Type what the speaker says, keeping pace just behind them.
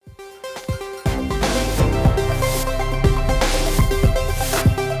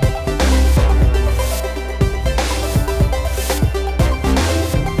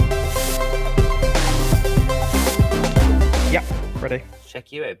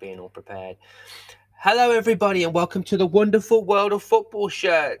like you being all prepared. Hello, everybody, and welcome to the wonderful world of football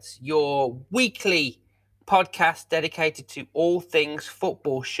shirts, your weekly podcast dedicated to all things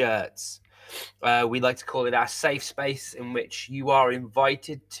football shirts. We like to call it our safe space in which you are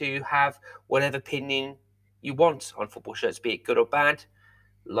invited to have whatever opinion you want on football shirts, be it good or bad,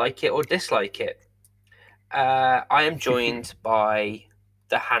 like it or dislike it. I am joined by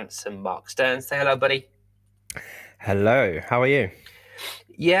the handsome Mark Stern. Say hello, buddy. Hello, how are you?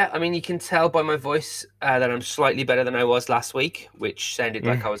 Yeah, I mean, you can tell by my voice that I'm slightly better than I was last week, which sounded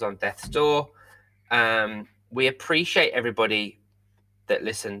like I was on death's door. We appreciate everybody that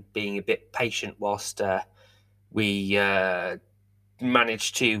listened being a bit patient whilst we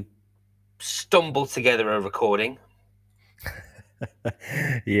managed to stumble together a recording.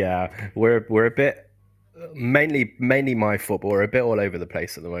 Yeah, we're a bit mainly my fault, but we're a bit all over the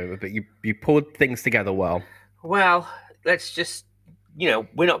place at the moment. But you pulled things together well. Well, let's just,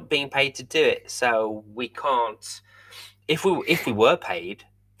 we're not being paid to do it, so we can't. If we were paid,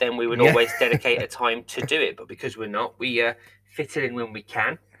 then we would Yeah. always dedicate a time to do it. But because we're not, we fit it in when we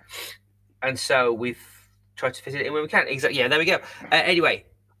can, and so we've tried to fit it in when we can. Exactly. Yeah, there we go. Anyway,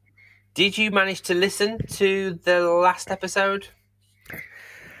 did you manage to listen to the last episode?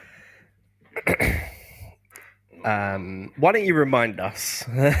 Why don't you remind us?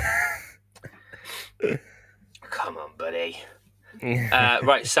 Come on, buddy.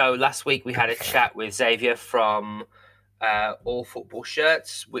 Right, so last week we had a chat with Xavier from All Football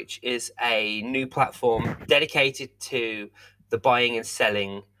Shirts, which is a new platform dedicated to the buying and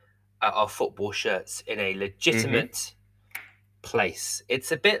selling of football shirts in a legitimate place.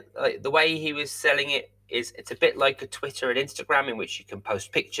 It's a bit like the way he was selling it is it's a bit like a Twitter and Instagram in which you can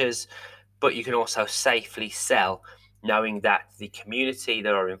post pictures, but you can also safely sell, knowing that the community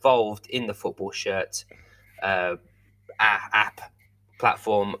that are involved in the football shirt app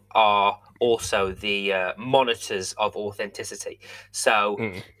platform are also the monitors of authenticity.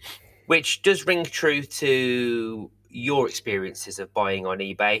 So, which does ring true to your experiences of buying on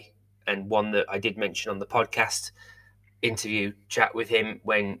eBay, and one that I did mention on the podcast interview chat with him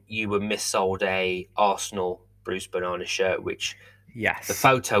when you were missold a Arsenal Bruce Banana shirt, which Yes, the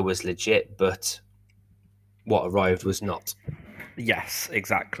photo was legit, but what arrived was not. Yes,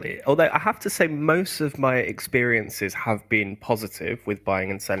 exactly. Although I have to say, most of my experiences have been positive with buying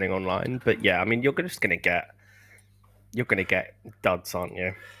and selling online. But yeah, I mean, you're gonna get duds, aren't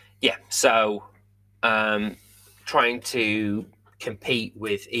you? Yeah. So, trying to compete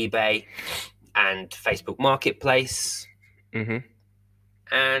with eBay and Facebook Marketplace, and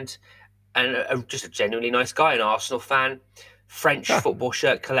just a genuinely nice guy, an Arsenal fan, French football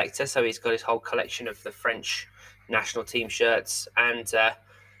shirt collector. So he's got his whole collection of the French national team shirts, and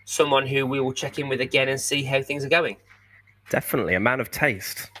someone who we will check in with again and see how things are going. Definitely a man of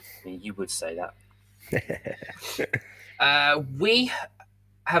taste. You would say that. We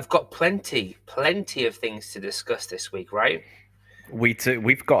have got plenty of things to discuss this week, right? We do.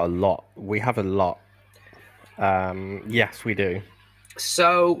 We've got a lot. We have a lot. Yes, we do.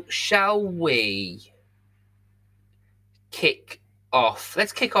 So, shall we kick off?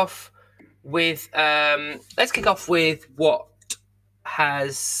 Let's kick off with what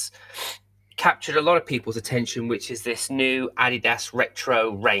has captured a lot of people's attention, which is this new Adidas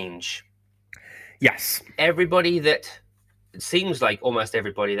retro range. Yes. It seems like almost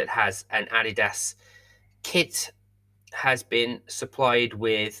everybody that has an Adidas kit has been supplied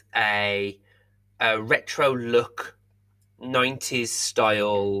with a retro look 90s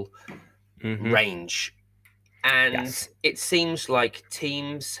style range. And it seems like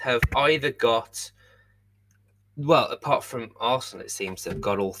teams have either got, well, apart from Arsenal, it seems to have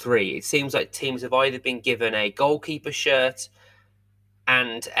got all three. It seems like teams have either been given a goalkeeper shirt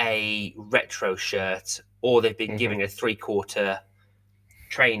and a retro shirt, or they've been given a 3/4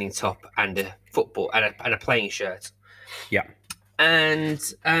 training top and a football and a playing shirt. Yeah. And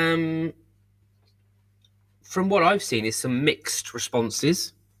from what I've seen is some mixed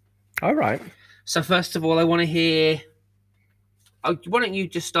responses. All right. So first of all, I want to hear. Why don't you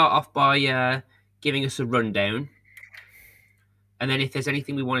just start off by giving us a rundown, and then if there's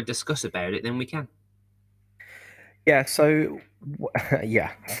anything we want to discuss about it, then we can. Yeah. So,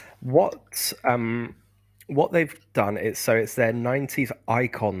 yeah, what they've done is it's their 90s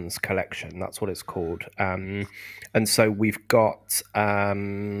icons collection. That's what it's called. And so we've got. I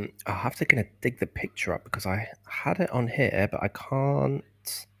have to kind of dig the picture up because I had it on here, but I can't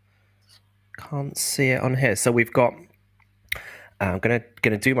see it on here. So we've got. I'm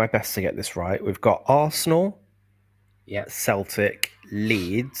gonna do my best to get this right. We've got Arsenal, Yeah. Celtic,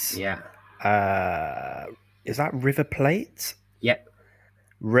 Leeds. Yeah. Is that River Plate? Yep.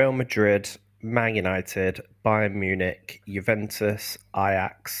 Real Madrid, Man United, Bayern Munich, Juventus,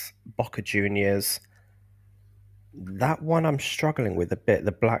 Ajax, Boca Juniors. That one I'm struggling with a bit,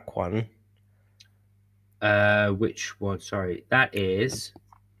 the black one. Which one? Sorry, that is.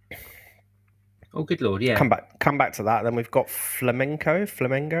 Oh, good lord, yeah, Come back to that. Then we've got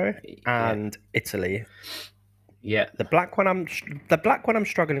Flamengo, yeah, and Italy. yeah. The black one I'm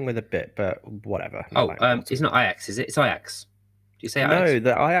struggling with a bit, but whatever, not Oh, that important. it's not Ajax, is it? It's Ajax. Do you say Ajax? No,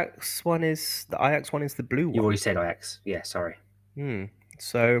 the Ajax one is the blue You already one. said Ajax. Yeah, sorry. Hmm.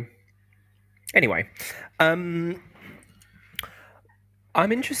 So anyway, um,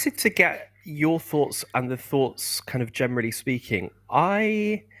 I'm interested to get your thoughts and the thoughts, kind of generally speaking.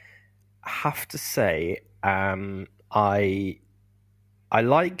 I have to say, I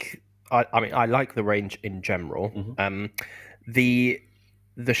like. I mean, I like the range in general. Hmm. The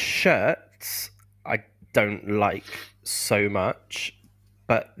the shirts I don't like so much,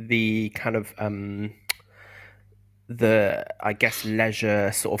 but the kind of the I guess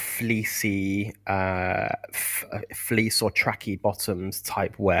leisure sort of fleecy fleece or tracky bottoms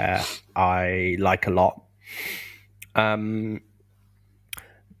type wear I like a lot. Um,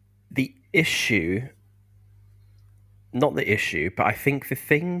 the issue, not the issue, but I think the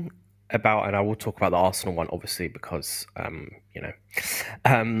thing about, and I will talk about the Arsenal one obviously because um,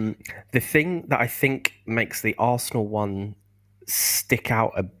 the thing that I think makes the Arsenal one stick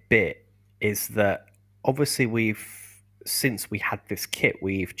out a bit is that obviously since we had this kit,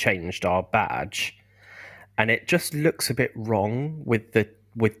 we've changed our badge, and it just looks a bit wrong with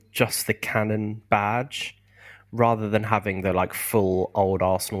just the Canon badge rather than having the like full old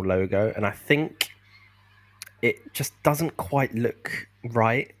Arsenal logo. And I think it just doesn't quite look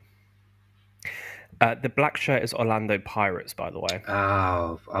right. The black shirt is Orlando Pirates, by the way.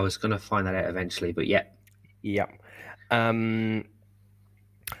 Oh, I was gonna find that out eventually, but yeah. Yep. Um,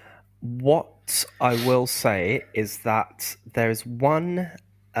 what I will say is that there's one,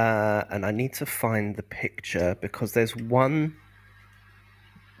 and I need to find the picture because there's one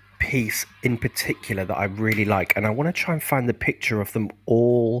piece in particular that I really like, and I want to try and find the picture of them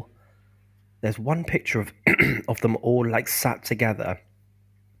all. There's one picture of of them all like sat together.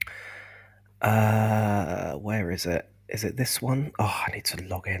 Where is it? Is it this one? Oh, I need to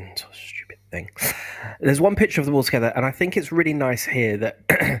log in to a stupid thing. There's one picture of them all together, and I think it's really nice here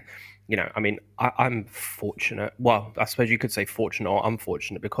that, I mean, I'm fortunate. Well, I suppose you could say fortunate or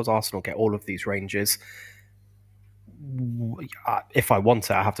unfortunate because Arsenal get all of these ranges. If I want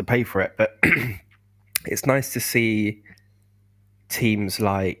it, I have to pay for it, but it's nice to see teams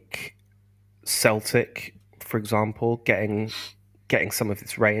like Celtic, for example, getting some of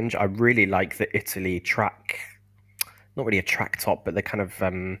this range. I really like the Italy track, not really a track top, but the kind of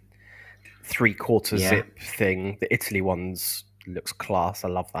 3/4 Yeah. zip thing. The Italy ones looks class. I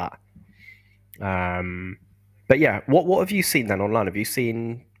love that. But yeah, what have you seen then online? Have you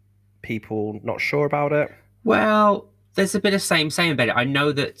seen people not sure about it? Well, there's a bit of same about it. I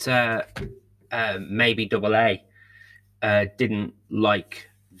know that maybe Double A didn't like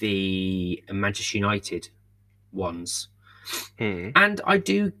the Manchester United ones, Hmm. and I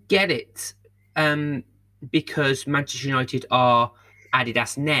do get it because Manchester United are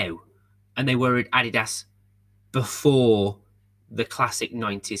Adidas now, and they were Adidas before the classic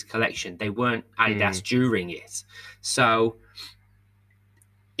 90s collection. They weren't Hmm. Adidas during it. So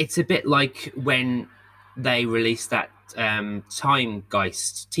it's a bit like when they released that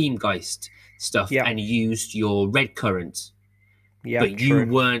Teamgeist stuff Yeah. and used your red current, Yeah. but you True.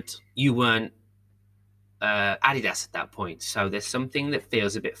 weren't Adidas at that point. So there's something that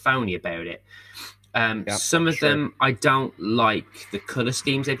feels a bit phony about it. Yeah. Some of True. them I don't like the color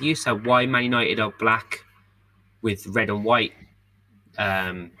schemes they've used. So why Man United are black with red and white,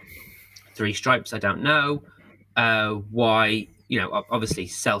 um, three stripes, I don't know. Why, obviously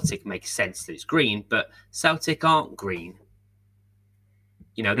Celtic makes sense that it's green, but Celtic aren't green.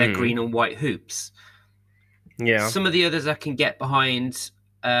 They're Hmm. green and white hoops. Yeah. Some of the others I can get behind.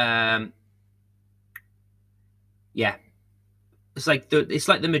 Um, yeah, it's like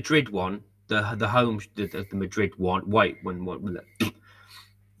the Madrid one, the home the Madrid one, white one.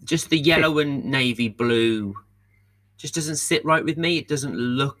 Just the yellow and navy blue just doesn't sit right with me. It doesn't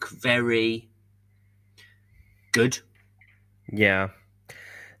look very good. Yeah.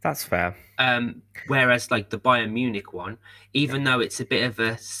 That's fair. Whereas like the Bayern Munich one, even though it's a bit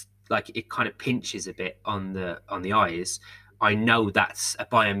of like it kind of pinches a bit on the eyes, I know that's a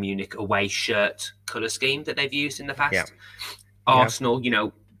Bayern Munich away shirt color scheme that they've used in the Yeah. past. Yeah. Arsenal,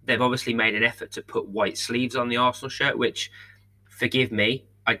 they've obviously made an effort to put white sleeves on the Arsenal shirt, which, forgive me,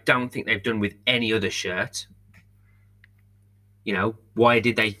 I don't think they've done with any other shirt. You know, why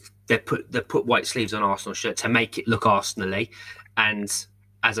did they put white sleeves on Arsenal shirt to make it look Arsenally? And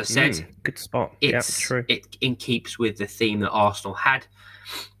as I said, Good spot. Yeah, it's true. it in keeps with the theme that Arsenal had.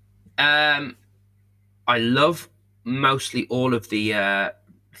 Um, I love mostly all of the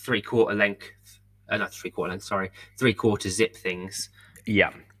 3/4 length, not 3/4 length, sorry, 3/4 zip things.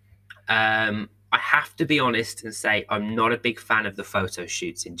 Yeah. I have to be honest and say I'm not a big fan of the photo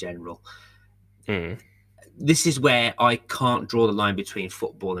shoots in general. Mm. This is where I can't draw the line between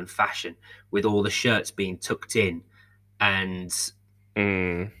football and fashion, with all the shirts being tucked in, and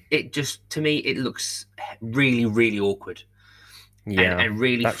Mm. it just to me it looks really, really awkward and Yeah, and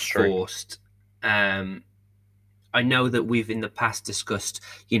really that's true. forced. Um, I know that we've in the past discussed,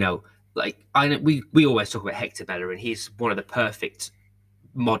 like we always talk about Hector Bellerin. He's one of the perfect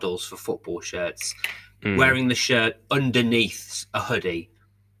models for football shirts, Mm. wearing the shirt underneath a hoodie,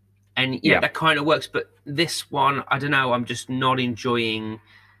 and Yeah. that kind of works. But this one, I don't know. I'm just not enjoying.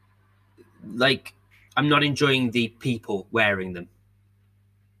 Like, I'm not enjoying the people wearing them.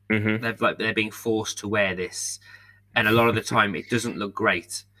 Hmm. They're being forced to wear this, and a lot of the time it doesn't look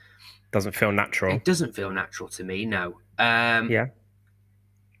great. Doesn't feel natural. It doesn't feel natural to me. No. Yeah.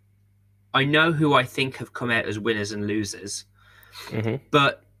 I know who I think have come out as winners and losers, Hmm.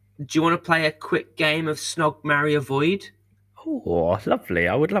 but do you want to play a quick game of Snog, Marry, Avoid? Oh, lovely.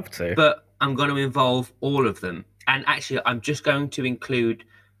 I would love to. But I'm going to involve all of them. And actually, I'm just going to include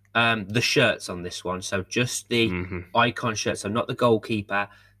the shirts on this one. So just the Hmm. icon shirts. So not the goalkeeper,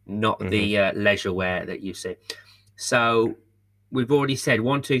 not Hmm. the leisure wear that you see. So we've already said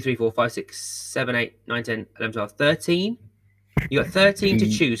 1, 2, 3, 4, 5, 6, 7, 8, 9, 10, 11, 12, 13. You got 13 to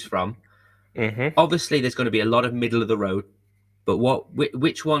choose from. Hmm. Obviously, there's going to be a lot of middle of the road. But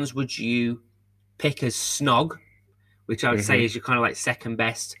which ones would you pick as snog, which I would say Hmm. is your kind of like second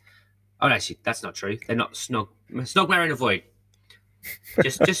best? Oh, actually, that's not true. They're not snog. Snog, marry, and avoid.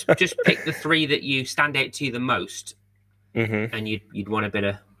 Just pick the three that you stand out to you the most, Hmm. and you'd want a bit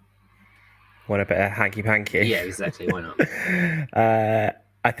of. Want a bit of hanky panky? Yeah, exactly. Why not?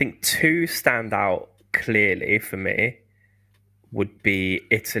 I think two stand out clearly for me would be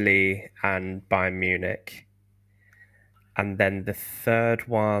Italy and Bayern Munich. And then the third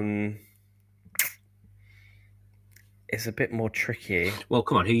one is a bit more tricky. Well,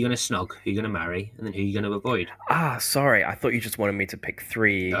 come on. Who are you going to snog? Who are you going to marry? And then who are you going to avoid? Ah, sorry. I thought you just wanted me to pick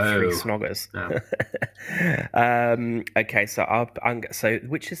three No, snoggers. no. Okay, so so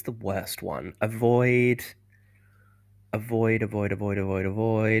which is the worst one? Avoid. Honestly,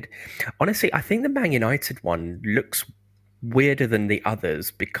 I think the Man United one looks weirder than the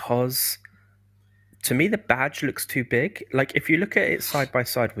others because to me the badge looks too big. Like if you look at it side by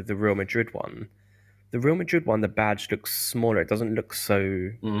side with the Real Madrid one, the badge looks smaller. It doesn't look so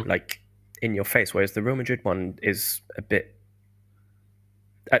Mm. like in your face, whereas the Real Madrid one is a bit.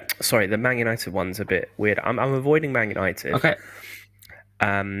 Sorry, the Man United one's a bit weird. I'm avoiding Man United. Okay.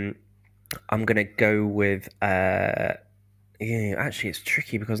 Um, I'm gonna go with. Yeah, actually, it's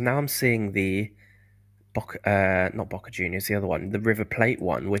tricky because now I'm seeing the not Boca Juniors, the other one, the River Plate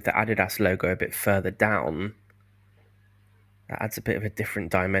one with the Adidas logo a bit further down. That adds a bit of a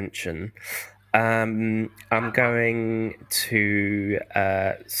different dimension. I'm going to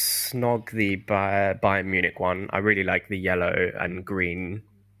snog the Bayern Munich one. I really like the yellow and green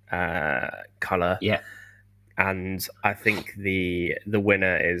color, Yeah. and I think the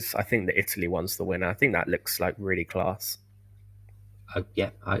winner is. I think the Italy one's the winner. I think that looks like really class. Yeah,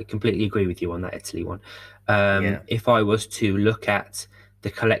 I completely agree with you on that Italy one. Yeah. If I was to look at the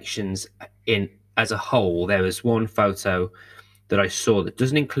collections in as a whole, there was one photo that I saw that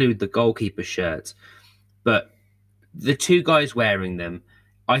doesn't include the goalkeeper shirt, but the two guys wearing them,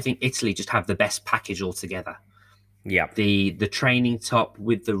 I think Italy just have the best package altogether. Yeah. The training top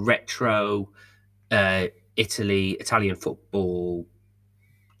with the retro uh, Italian football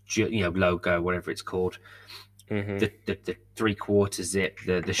logo, whatever it's called. Hmm. The 3/4 zip,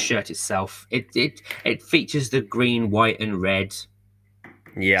 the shirt itself, it features the green, white, and red.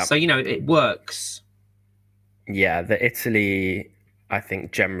 Yeah. So it works. Yeah. The Italy, I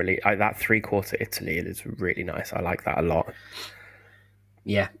think generally that 3/4 Italy is really nice. I like that a lot.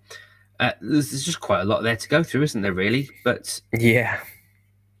 Yeah, there's just quite a lot there to go through, isn't there? Really, but Yeah.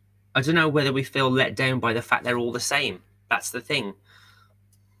 I don't know whether we feel let down by the fact they're all the same. That's the thing.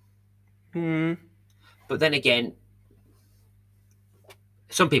 Hmm. But then again,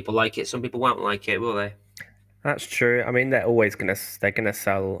 some people like it, some people won't like it, will they? That's true. I mean, they're gonna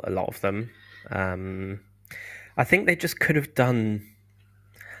sell a lot of them. Um, I think they just could have done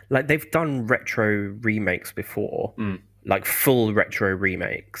like they've done retro remakes before, Mm. like full retro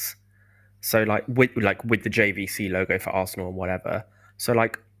remakes. So like with the JVC logo for Arsenal and whatever. So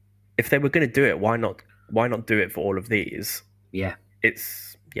like if they were going to do it, why not do it for all of these? Yeah,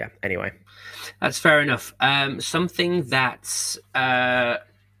 It's yeah. Anyway, that's fair enough. Something that's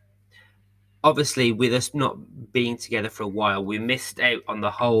obviously with us not being together for a while, we missed out on the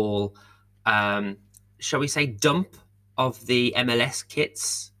whole, um, shall we say, dump of the MLS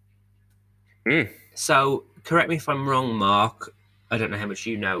kits. mm, So, correct me if I'm wrong, Mark. I don't know how much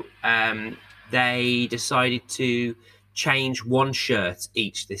you know. They decided to change one shirt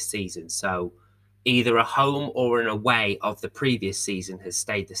each this season. So, either a home or an away of the previous season has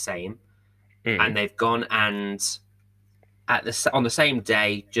stayed the same, and mm, they've gone and on the same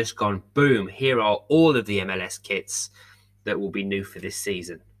day just gone boom. Here are all of the MLS kits that will be new for this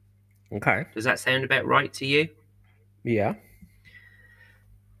season. okay, Does that sound about right to you? yeah.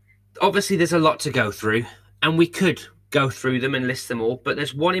 Obviously, there's a lot to go through, and we could go through them and list them all, but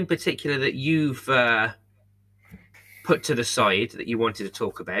there's one in particular that you've put to the side that you wanted to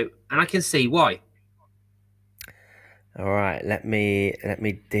talk about, and I can see why. All right, let me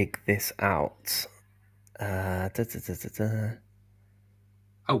dig this out. Da, da, da, da, da.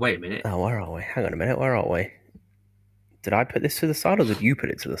 Oh, wait a minute. Oh, where are we? Hang on a minute. Where are we? Did I put this to the side or did you put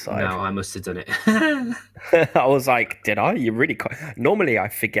it to the side? No, I must have done it. I was like, did I? You really normally I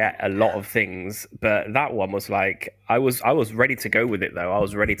forget a lot of things, but that one was like I was ready to go with it though. I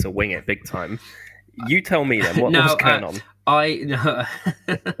was ready to wing it big time. You tell me then what was No, going on? I no,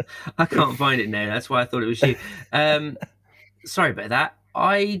 I can't find it now. That's why I thought it was you. Sorry about that.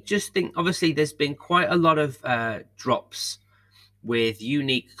 I just think obviously there's been quite a lot of drops with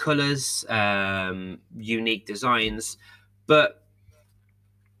unique colors, unique designs, but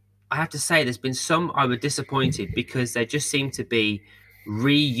I have to say there's been some I were disappointed because they just seem to be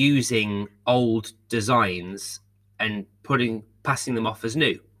reusing old designs and passing them off as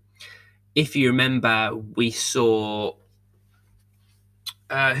new. If you remember, we saw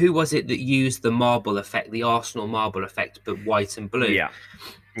who was it that used the marble effect, the Arsenal marble effect, but white and blue? Yeah,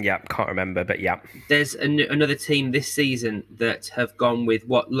 yeah, can't remember, but yeah. There's another team this season that have gone with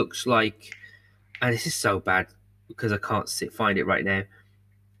what looks like, and this is so bad because I can't find it right now.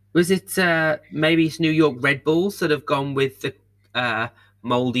 Was it maybe it's New York Red Bulls that have gone with the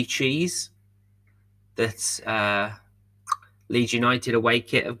moldy cheese that Leeds United away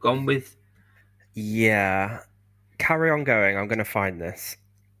kit have gone with? Yeah. Carry on going. I'm going to find this.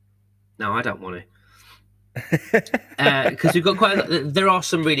 No, I don't want to. Because we've got there are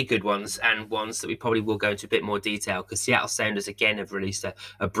some really good ones and ones that we probably will go into a bit more detail because Seattle Sounders again have released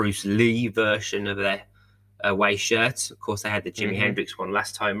a Bruce Lee version of their away shirt. Of course, they had the Jimi Hendrix one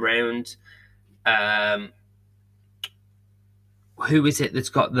last time round. Who is it that's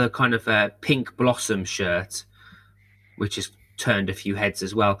got the kind of pink blossom shirt, which has turned a few heads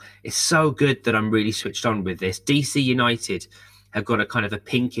as well? It's so good that I'm really switched on with this. DC United have got a kind of a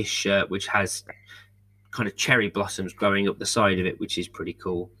pinkish shirt which has kind of cherry blossoms growing up the side of it, which is pretty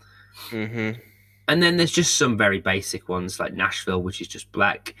cool. Mm-hmm. And then there's just some very basic ones like Nashville, which is just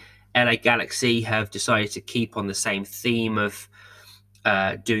black. LA Galaxy have decided to keep on the same theme of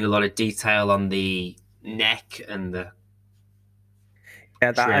doing a lot of detail on the neck and the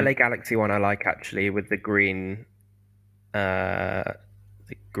Yeah, that trim. LA Galaxy one I like actually with the green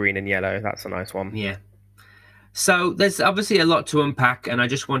and yellow. That's a nice one. Yeah. So there's obviously a lot to unpack, and I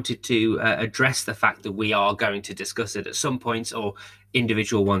just wanted to address the fact that we are going to discuss it at some points or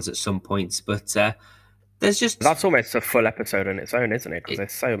individual ones at some points. But there's just That's almost a full episode on its own, isn't it? Because it,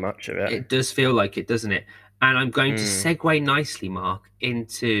 there's so much of it. it does feel like it, doesn't it? And I'm going to Mm. segue nicely, Mark, Hmm.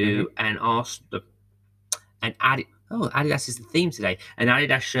 into Adidas is the theme today. An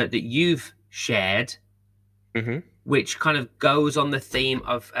Adidas shirt that you've shared, Hmm. which kind of goes on the theme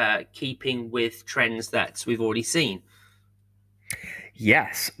of keeping with trends that we've already seen.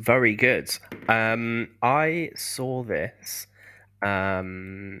 Yes, very good. I saw this.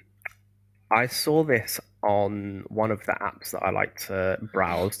 Um, I saw this on one of the apps that I like to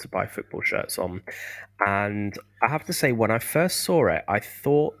browse to buy football shirts on. And I have to say, when I first saw it, I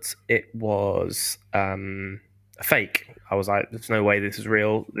thought it was a fake. I was like, there's no way this is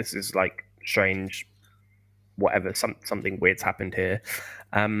real. This is like strange, whatever, something weird's happened here.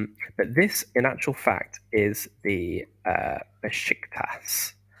 But this, in actual fact, is the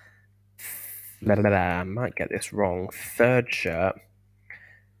Besiktas. I might get this wrong. Third shirt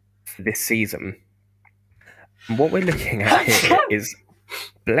for this season. And what we're looking at here is,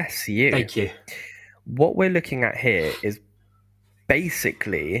 bless you. Thank you. What we're looking at here is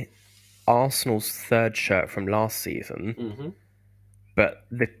basically Arsenal's third shirt from last season, Mm-hmm. but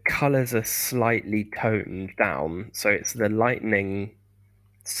the colours are slightly toned down. So it's the lightning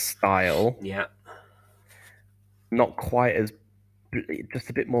style, Yeah. not quite as just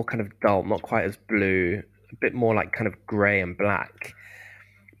a bit more kind of dull, not quite as blue, a bit more like kind of grey and black.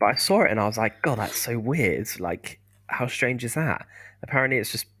 But I saw it and I was like, God, that's so weird. Like, how strange is that? Apparently,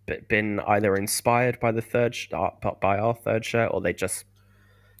 it's just been either inspired by the by our third shirt, or they just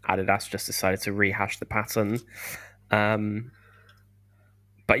Adidas just decided to rehash the pattern. Um,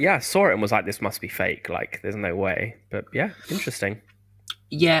 but yeah, I saw it and was like, this must be fake. Like, there's no way. But yeah, interesting.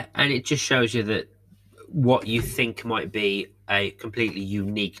 Yeah, and it just shows you that what you think might be a completely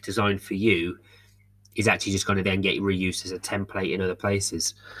unique design for you is actually just going to then get reused as a template in other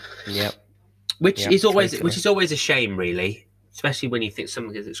places, Yep, which yep, is always totally. a shame, really, especially when you think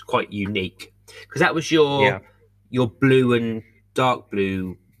something that's quite unique. Because that was Yeah, your blue and dark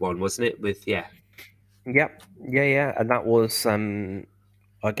blue one, wasn't it? With yeah, yep, yeah, yeah. And that was,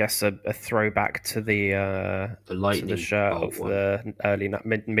 I guess, a throwback the to the lightning shirt bolt of one. the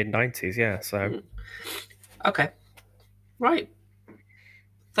mid '90s. Yeah, so Mm. Okay, right.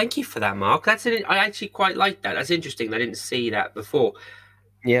 Thank you for that, Mark. I actually quite like that. That's interesting. I didn't see that before.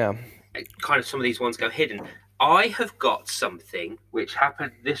 yeah. Kind of some of these ones go hidden. I have got something which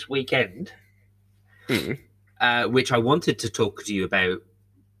happened this weekend, Hmm. which I wanted to talk to you about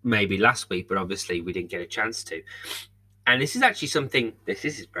maybe last week, but obviously we didn't get a chance to. And this is actually something. This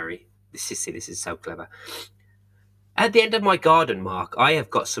is so clever. At the end of my garden, Mark, I have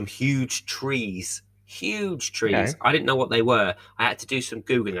got some huge trees. Huge trees. Okay. I didn't know what they were. I had to do some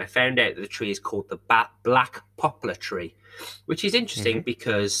Googling. I found out that the tree is called the black poplar tree, which is interesting Hmm.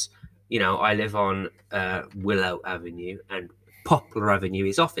 because, I live on Willow Avenue and Poplar Avenue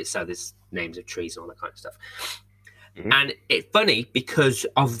is off it. So there's names of trees and all that kind of stuff. Hmm. And it's funny because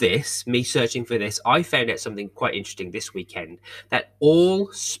of this, me searching for this, I found out something quite interesting this weekend that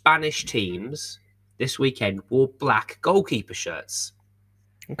all Spanish teams this weekend wore black goalkeeper shirts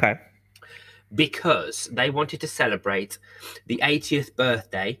Okay. because they wanted to celebrate the 80th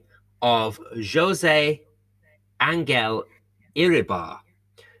birthday of Jose Angel Iribar,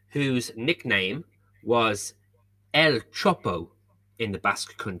 whose nickname was El Chopo in the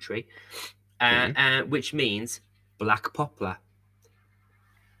Basque country, Hmm. which means black poplar.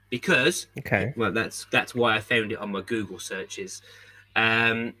 Because Okay. well, that's why I found it on my Google searches.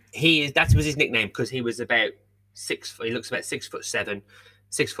 That was his nickname because he was about he looks about 6'7",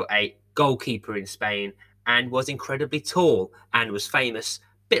 6'8", goalkeeper in Spain, and was incredibly tall and was famous,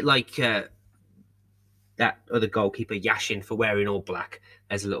 a bit like that other goalkeeper Yashin for wearing all black.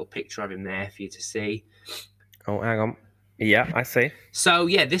 There's a little picture of him there for you to see. Oh, hang on. Yeah, I see. So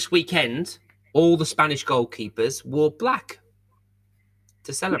yeah, this weekend all the Spanish goalkeepers wore black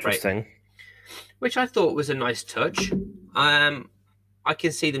to celebrate, Interesting. which I thought was a nice touch. Um, I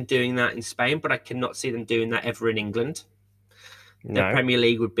can see them doing that in Spain, but I cannot see them doing that ever in England. The No. Premier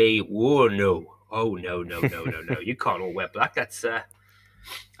League would be, whoa, no, oh no, no, no, no, no, you can't all wear black. That's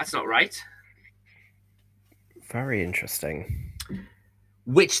not right. Very interesting.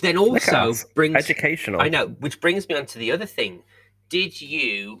 Which then Look at also us. brings, I Educational. know, which brings me on to the other thing.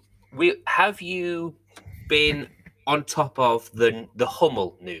 Have you been on top of the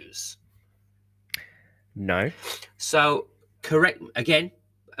Hummel news? No. So correct again.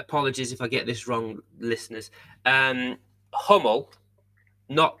 Apologies if I get this wrong, listeners. Hummel,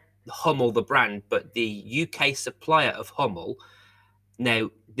 not Hummel the brand, but the UK supplier of Hummel. Now,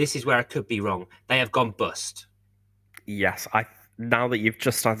 this is where I could be wrong. They have gone bust, Yes, I. Now that you've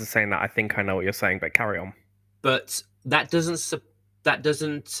just started saying that, I think I know what you're saying. But carry on. but that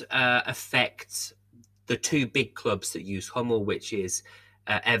doesn't affect the two big clubs that use Hummel, which is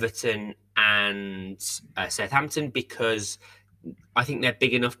Everton and Southampton, because I think they're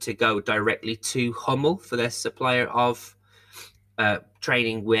big enough to go directly to Hummel for their supplier of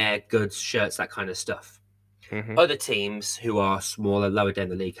training wear, goods, shirts, that kind of stuff. Hmm. Other teams who are smaller, lower down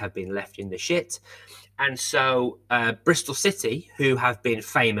the league, have been left in the shit. And so Bristol City, who have been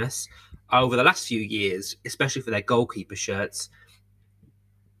famous over the last few years, especially for their goalkeeper shirts,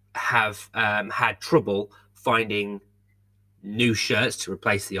 have had trouble finding new shirts to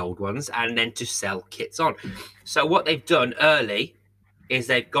replace the old ones and then to sell kits on. So what they've done early is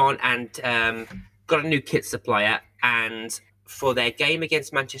they've gone and got a new kit supplier, and for their game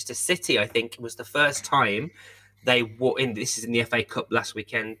against Manchester City, I think it was the first time they wore in. This is in the FA Cup last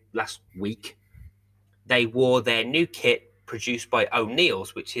week. They wore their new kit produced by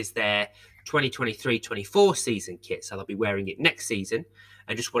O'Neill's, which is their 2023-24 season kit. So they'll be wearing it next season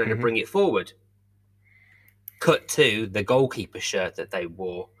and just wanted to Hmm. bring it forward. Cut to the goalkeeper shirt that they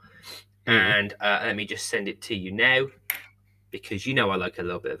wore. Mm. And let me just send it to you now, because you know I like a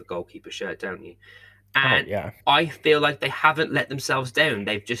little bit of a goalkeeper shirt, don't you? Oh And yeah. I feel like they haven't let themselves down.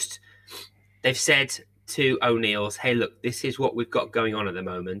 They've said to O'Neill's, "Hey, look, this is what we've got going on at the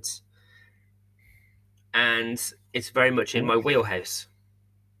moment, and it's very much in my Oof. wheelhouse."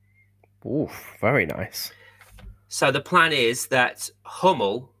 Oof, very nice. So the plan is that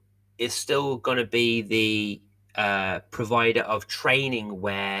Hummel is still going to be the provider of training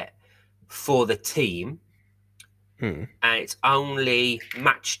wear for the team, Hmm. and it's only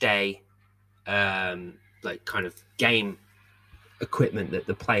match day, like kind of game equipment that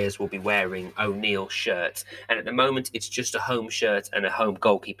the players will be wearing O'Neill shirts. And at the moment, it's just a home shirt and a home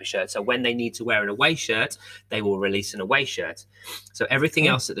goalkeeper shirt. So when they need to wear an away shirt, they will release an away shirt. So everything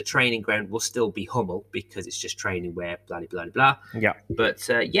Oh, else at the training ground will still be Hummel because it's just training wear, blah, blah, blah, blah. yeah. But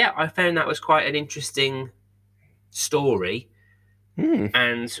yeah, I found that was quite an interesting story. Hmm.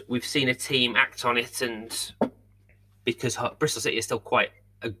 And we've seen a team act on it. And because Bristol City is still quite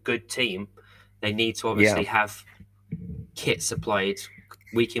a good team, they need to Yeah. obviously have kit supplied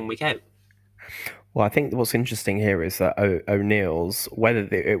week in, week out. Well, I think what's interesting here is that O'Neill's, whether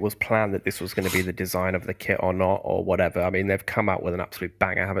it was planned that this was going to be the design of the kit or not, or whatever, I mean, they've come out with an absolute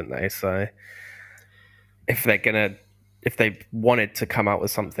banger, haven't they? So if they're going to, if they wanted to come out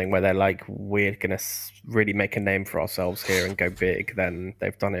with something where they're like, we're going to really make a name for ourselves here and go big, then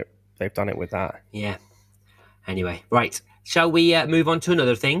they've done it. They've done it with that. Yeah. Anyway, right. Shall we move on to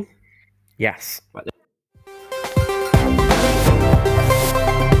another thing? Yes. Right.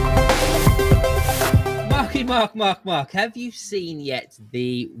 Mark. Have you seen yet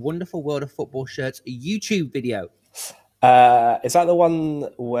the Wonderful World of Football Shirts YouTube video? Is that the one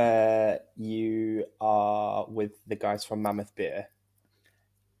where you are with the guys from Mammoth Beer?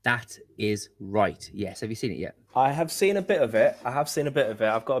 That is right. Yes. Have you seen it yet? I have seen a bit of it.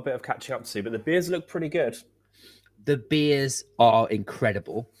 I've got a bit of catching up to, but the beers look pretty good. The beers are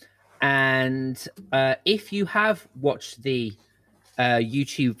incredible. And if you have watched the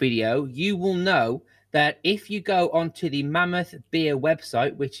YouTube video, you will know that if you go onto the Mammoth Beer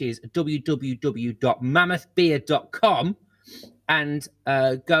website, which is www.mammothbeer.com, and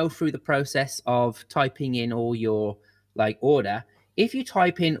go through the process of typing in all your order, if you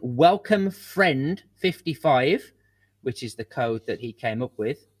type in welcome friend 55, which is the code that he came up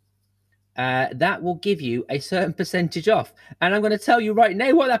with, that will give you a certain percentage off. And I'm going to tell you right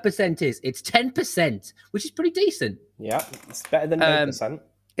now what that percent is. It's 10%, which is pretty decent. Yeah, it's better than 9%.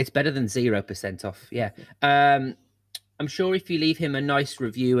 It's better than 0% off. Yeah. I'm sure if you leave him a nice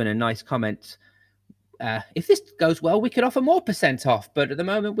review and a nice comment, if this goes well, we could offer more percent off. But at the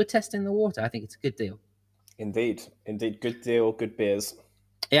moment, we're testing the water. I think it's a good deal. Indeed. Good deal, good beers.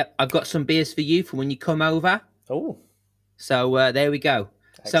 Yep. I've got some beers for you for when you come over. Oh. So there we go.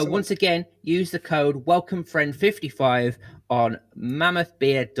 Excellent. So once again, use the code WelcomeFriend55 on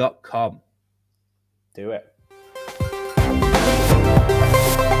mammothbeer.com. Do it.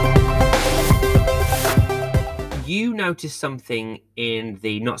 You noticed something in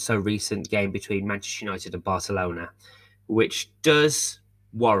the not so recent game between Manchester United and Barcelona, which does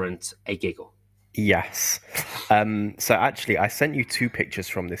warrant a giggle. Yes. So actually, I sent you two pictures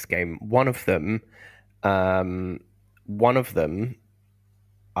from this game. One of them,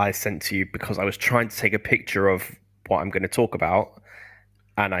 I sent to you because I was trying to take a picture of what I'm going to talk about,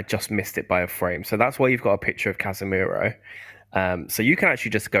 and I just missed it by a frame. So that's why you've got a picture of Casemiro. So you can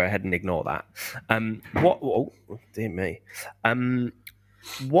actually just go ahead and ignore that. Oh, dear me. And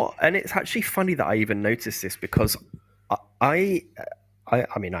it's actually funny that I even noticed this because I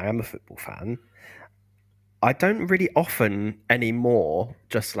mean, I am a football fan. I don't really often anymore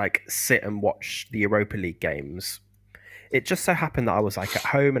just like sit and watch the Europa League games. It just so happened that I was like at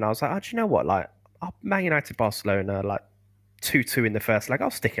home and I was like, oh, do you know what? Like, Man United Barcelona, like 2-2 in the first leg, I'll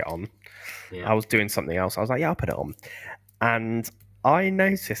stick it on. Yeah. I was doing something else. I was like, yeah, I'll put it on. And I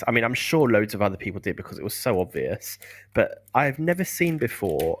noticed, I mean, I'm sure loads of other people did because it was so obvious, but I've never seen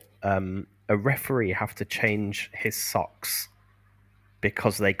before a referee have to change his socks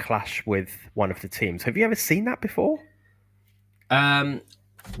because they clash with one of the teams. Have you ever seen that before?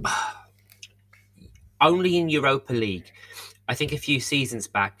 Only in Europa League. I think a few seasons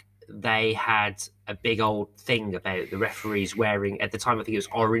back, they had a big old thing about the referees wearing, at the time, I think it was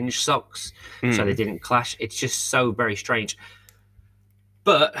orange socks, so they didn't clash. It's just so very strange.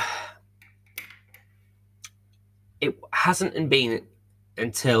 But it hasn't been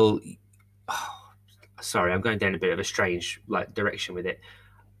until... sorry, I'm going down a bit of a strange direction with it.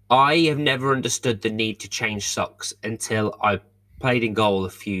 I have never understood the need to change socks until I played in goal a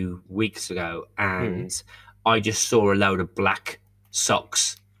few weeks ago and I just saw a load of black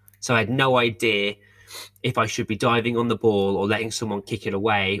socks. So I had no idea if I should be diving on the ball or letting someone kick it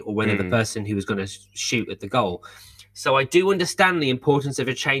away, or whether the Mm. person who was going to shoot at the goal. So I do understand the importance of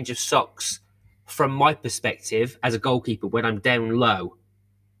a change of socks from my perspective as a goalkeeper when I'm down low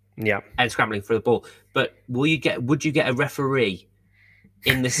Yeah. and scrambling for the ball. But would you get a referee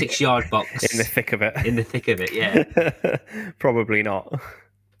in the 6 yard In the box thick of it. in the thick of it? Yeah, Probably not.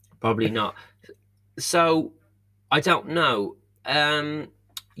 probably not. So I don't know.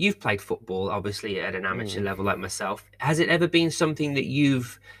 You've played football, obviously, at an amateur Mm. level like myself. Has it ever been something that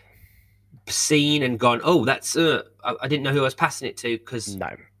you've seen and gone, "Oh, that's I didn't know who I was passing it to," because No,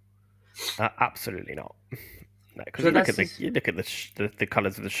 absolutely not. No, because so you look that's at the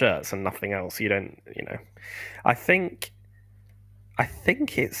colours of the shirts and nothing else. You don't, I think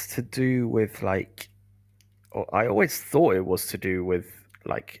it's to do with like. Or I always thought it was to do with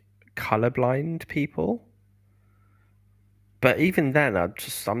like colorblind people. But even then,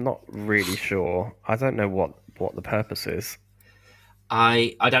 I'm not really sure. I don't know what the purpose is.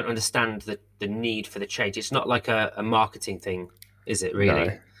 I don't understand the need for the change. It's not like a marketing thing, is it? No,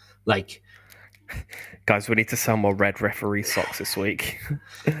 Really? Like, guys, we need to sell more red referee socks this week.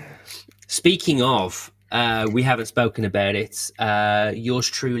 speaking of, we haven't spoken about it. Yours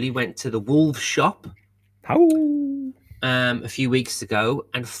truly went to the Wolves shop How? a few weeks ago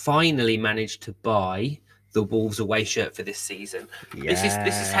and finally managed to buy the Wolves away shirt for this season. This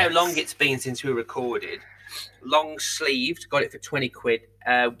is how long Yes. it's been since we recorded. Long sleeved, got it for 20 quid.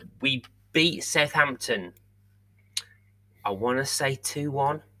 We beat Southampton. I want to say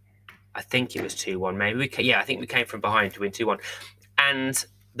 2-1. I think it was 2-1. Maybe I think we came from behind to win 2-1. And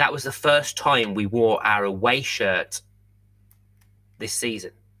that was the first time we wore our away shirt this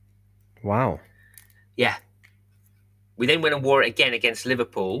season. Wow. Yeah. We then went and wore it again against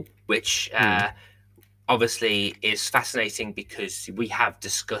Liverpool, which obviously is fascinating because we have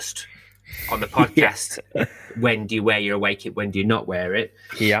discussed on the podcast when do you wear your away kit, when do you not wear it.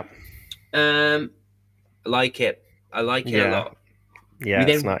 Yeah. I like it. I like it a lot. Yeah,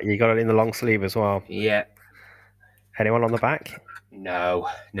 it's not. You got it in the long sleeve as well. Yeah. Anyone on the back? No.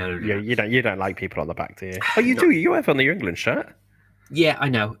 You don't like people on the back, do you? Oh, you do. You have on the New England shirt. Yeah, I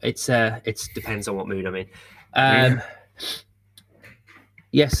know. It depends on what mood I'm in.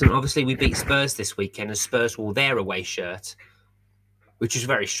 Yes, and obviously we beat Spurs this weekend, and Spurs wore their away shirt, which is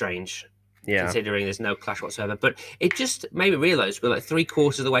very strange, considering there's no clash whatsoever. But it just made me realise we're like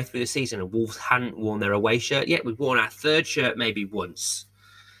 3/4 of the way through the season, and Wolves hadn't worn their away shirt yet. We've worn our third shirt maybe once,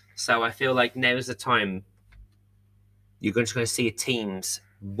 so I feel like now's the time. You're just going to see teams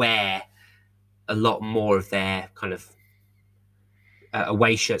wear a lot more of their kind of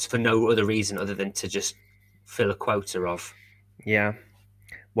away shirts for no other reason other than to just fill a quota of. Yeah.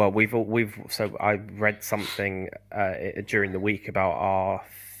 Well, so I read something during the week about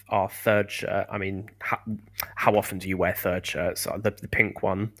our third shirt. I mean, how often do you wear third shirts? The pink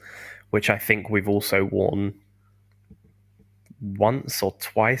one, which I think we've also worn once or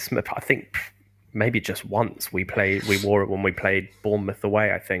twice. I think maybe just once. We wore it when we played Bournemouth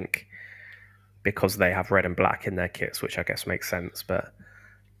away, I think, because they have red and black in their kits, which I guess makes sense. But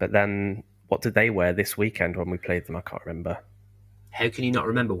then what did they wear this weekend when we played them? I can't remember. How can you not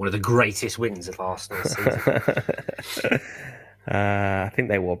remember one of the greatest wins of Arsenal's season? I think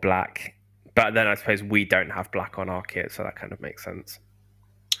they wore black, but then I suppose we don't have black on our kit, so that kind of makes sense.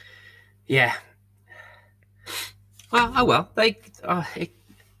 Yeah. Well.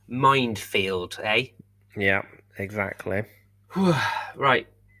 Minefield, eh? Yeah, exactly. Right,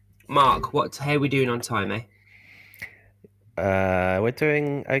 Mark. How are we doing on time, eh? We're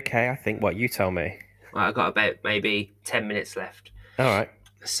doing okay, I think. What you tell me? Well, I've got about maybe 10 minutes left. All right.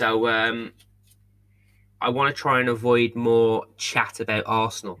 So I want to try and avoid more chat about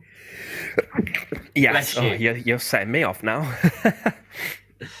Arsenal. Yes. Oh, you're setting me off now.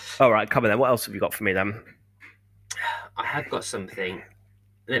 All right, come on then. What else have you got for me then? I have got something.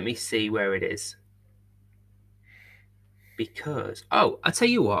 Let me see where it is. Because, I'll tell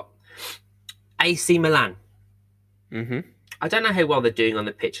you what. AC Milan. Mm-hmm. I don't know how well they're doing on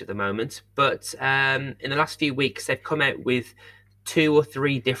the pitch at the moment, but in the last few weeks, they've come out with 2 or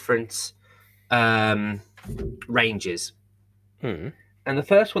 3 different ranges. Mm. And the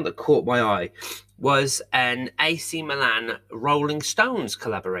first one that caught my eye was an AC Milan Rolling Stones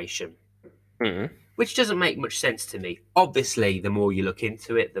collaboration, which doesn't make much sense to me. Obviously, the more you look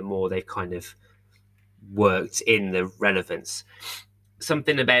into it, the more they've kind of worked in the relevance.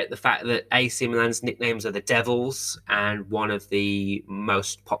 Something about the fact that AC Milan's nicknames are the Devils, and one of the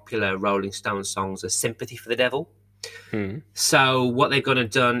most popular Rolling Stones songs is Sympathy for the Devil. So what they've gone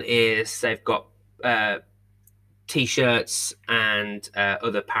and done is they've got T-shirts and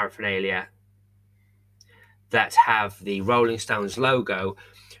other paraphernalia that have the Rolling Stones logo,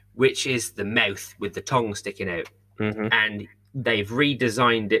 which is the mouth with the tongue sticking out. Mm-hmm. And they've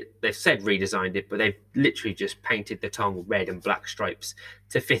redesigned it. They've said redesigned it, but they've literally just painted the tongue red and black stripes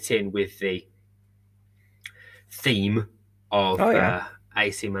to fit in with the theme Oh of yeah.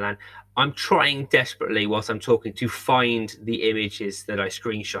 AC Milan. I'm trying desperately whilst I'm talking to find the images that I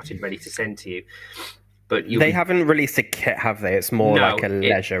screenshotted ready to send to you. But you'll They be haven't released a kit, have they? It's more like no, a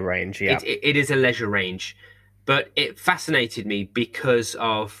leisure range. Yeah. it is a leisure range, but it fascinated me because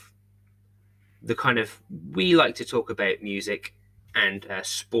of the kind of we like to talk about music and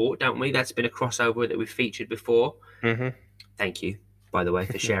sport, don't we? That's been a crossover that we've featured before. Mm-hmm. Thank you, by the way,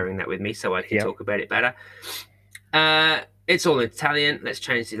 for sharing that with me so I can Yeah. talk about it better. It's all in Italian. Let's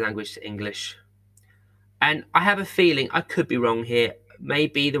change the language to English. And I have a feeling, I could be wrong here,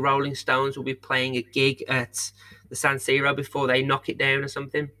 maybe the Rolling Stones will be playing a gig at the San Siro before they knock it down or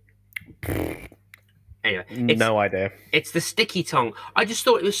something. Anyway, No idea. it's the sticky tongue. I just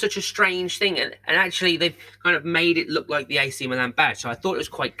thought it was such a strange thing, and actually they've kind of made it look like the AC Milan badge. So I thought it was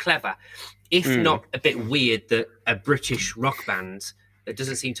quite clever, if Mm. not a bit weird that a British rock band that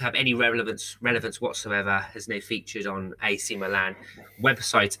doesn't seem to have any relevance whatsoever has now featured on AC Milan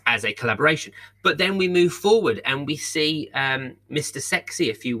websites as a collaboration. But then we move forward and we see Mr.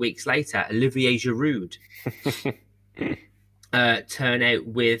 Sexy a few weeks later, Olivier Giroud, turn out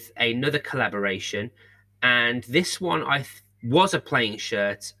with another collaboration. And this one was a plain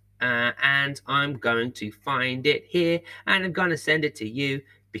shirt, and I'm going to find it here, and I'm going to send it to you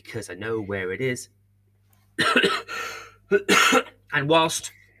because I know where it is. And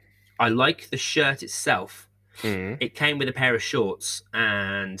whilst I like the shirt itself, Mm. it came with a pair of shorts,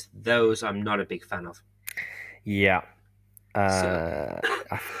 and those I'm not a big fan of. Yeah. So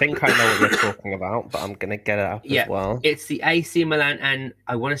I think I know what you're talking about, but I'm gonna get it up as yeah, well. it's the AC Milan, and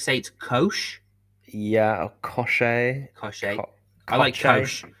I want to say it's Koch. Yeah, or Koche. Koche. I like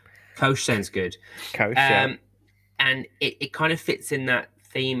Koche. Koch. Koch sounds good. Koche, yeah. And it kind of fits in that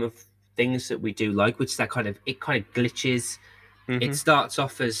theme of things that we do like, which is that kind of it kind of glitches. It Mm-hmm. starts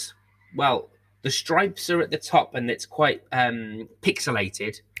off as well. The stripes are at the top, and it's quite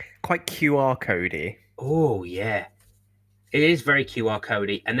pixelated. Quite QR codey. Oh yeah, it is very QR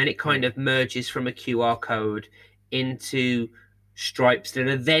codey, and then it kind of merges from a QR code into stripes that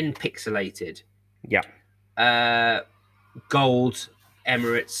are then pixelated. Yeah. Gold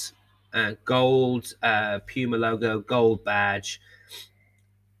Emirates, gold Puma logo, gold badge.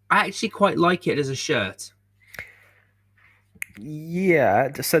 I actually quite like it as a shirt.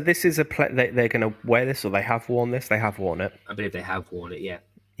 Yeah. So this is they're gonna wear this, or they have worn this. They have worn it. I believe they have worn it. Yeah.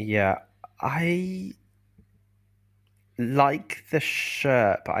 Yeah. I like the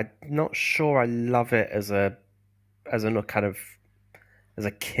shirt, but I'm not sure I love it as a kind of as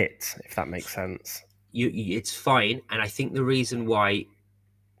a kit, if that makes sense. It's fine, and I think the reason why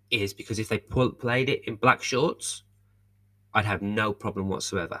is because if they played it in black shorts, I'd have no problem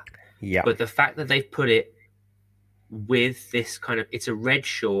whatsoever. Yeah. But the fact that they've put it with this kind of it's a red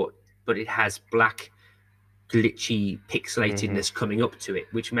short, but it has black glitchy pixelatedness coming up to it,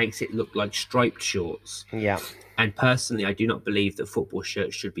 which makes it look like striped shorts. Yeah. And personally, I do not believe that football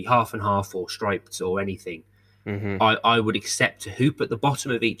shirts should be half and half or striped or anything. I would accept a hoop at the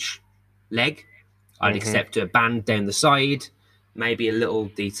bottom of each leg. I'd accept a band down the side, maybe a little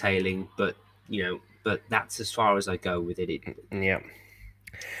detailing, but but that's as far as I go with it. Yeah.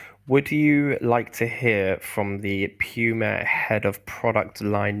 Would you like to hear from the Puma head of product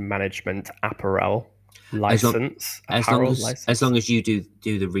line management apparel license? As long as you do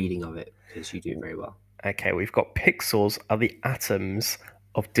the reading of it, because you do it very well. Okay, we've got pixels are the atoms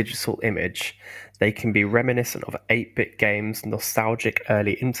of digital image. They can be reminiscent of 8-bit games, nostalgic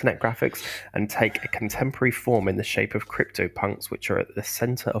early internet graphics, and take a contemporary form in the shape of CryptoPunks, which are at the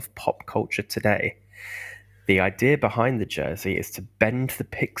center of pop culture today. The idea behind the jersey is to bend the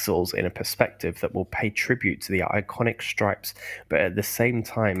pixels in a perspective that will pay tribute to the iconic stripes, but at the same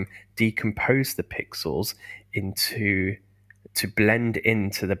time decompose the pixels to blend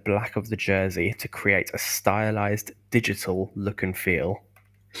into the black of the jersey to create a stylized digital look and feel.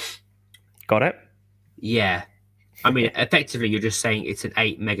 Got it? Yeah. I mean, effectively, you're just saying it's an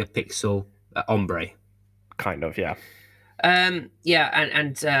 8-megapixel ombre. Kind of, yeah. Yeah,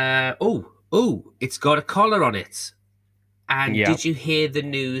 and it's got a collar on it. And Yeah. did you hear the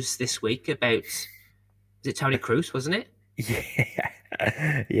news this week about? Is it Tony Cruz? Wasn't it?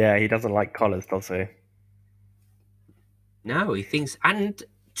 Yeah. Yeah, he doesn't like collars, does he? No, he thinks. And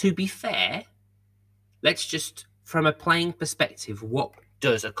to be fair, let's just, from a playing perspective, what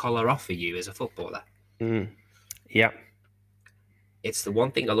does a collar offer you as a footballer? Yeah. It's the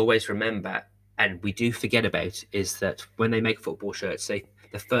one thing I'll always remember. and we do forget about, is that when they make football shirts,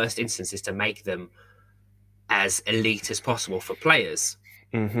 the first instance is to make them as elite as possible for players.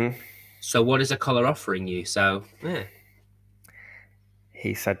 Mm-hmm. So what is a collar offering you? So yeah,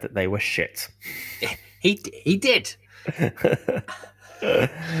 He said that they were shit. he did.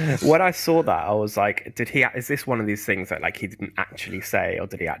 When I saw that, I was like, "Did he? Is this one of these things that like he didn't actually say, or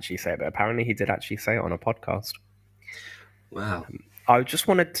did he actually say it?" But apparently, he did actually say it on a podcast. Wow. I just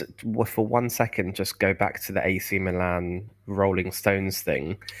wanted to, for 1 second, just go back to the AC Milan Rolling Stones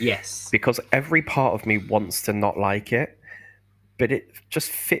thing Yes. because every part of me wants to not like it, but it just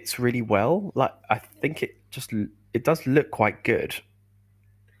fits really well. Like I think it does look quite good.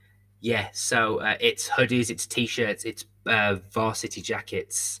 Yeah. So it's hoodies, it's t-shirts, it's varsity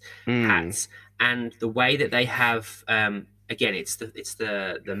jackets, Mm, hats, and the way that they have again, it's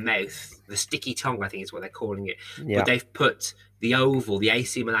the mouth, the sticky tongue, I think is what they're calling it. But yeah. they've put the oval, the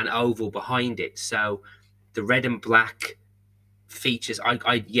AC Milan oval behind it. So the red and black features. I'm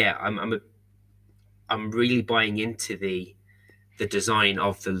really buying into the design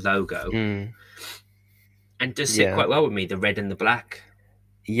of the logo, Mm, and does sit yeah. quite well with me. The red and the black.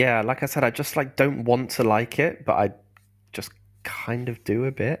 Yeah, like I said, I just like don't want to like it, but I just kind of do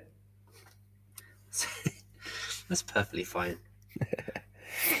a bit. That's perfectly fine.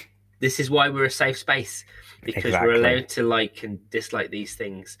 This is why we're a safe space, because we're Exactly. allowed to like and dislike these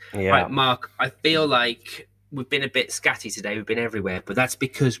things. Right, Yeah. Mark, I feel like we've been a bit scatty today. We've been everywhere, but that's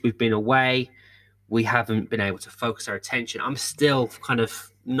because we've been away. We haven't been able to focus our attention. I'm still kind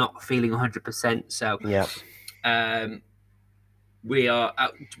of not feeling 100%. So Yeah. um, we are,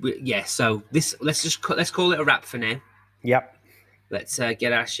 yeah. So let's call it a wrap for now. Yep. Let's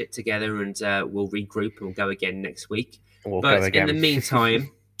get our shit together and we'll regroup and we'll go again next week. We'll go But in the again. meantime,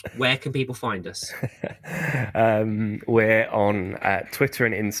 where can people find us? We're on Twitter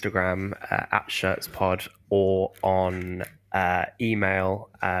and Instagram at ShirtsPod or on email,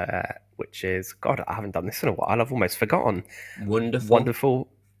 which is, God, I haven't done this in a while. I've almost forgotten. Wonderful Wonderful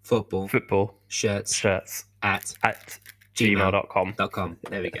football football shirts shirts at at gmail.com. gmail.com.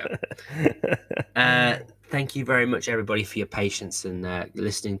 There we go. Thank you very much, everybody, for your patience and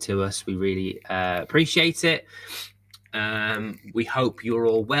listening to us. We really appreciate it. We hope you're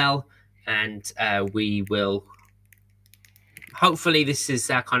all well, and we will. Hopefully, this is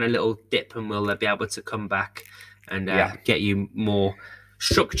our kind of little dip, and we'll be able to come back and get you more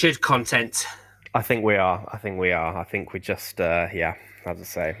structured content. I think we are. I think we just, yeah, as I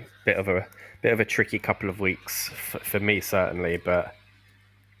say, bit of a tricky couple of weeks for me certainly, but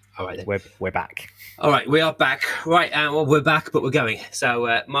All right, then. we're back. All right, we are back. Right, well, we're back, but we're going.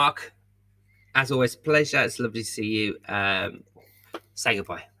 So, Mark, as always, pleasure. It's lovely to see you. Say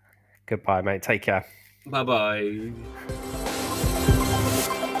goodbye. Goodbye, mate. Take care. Bye bye.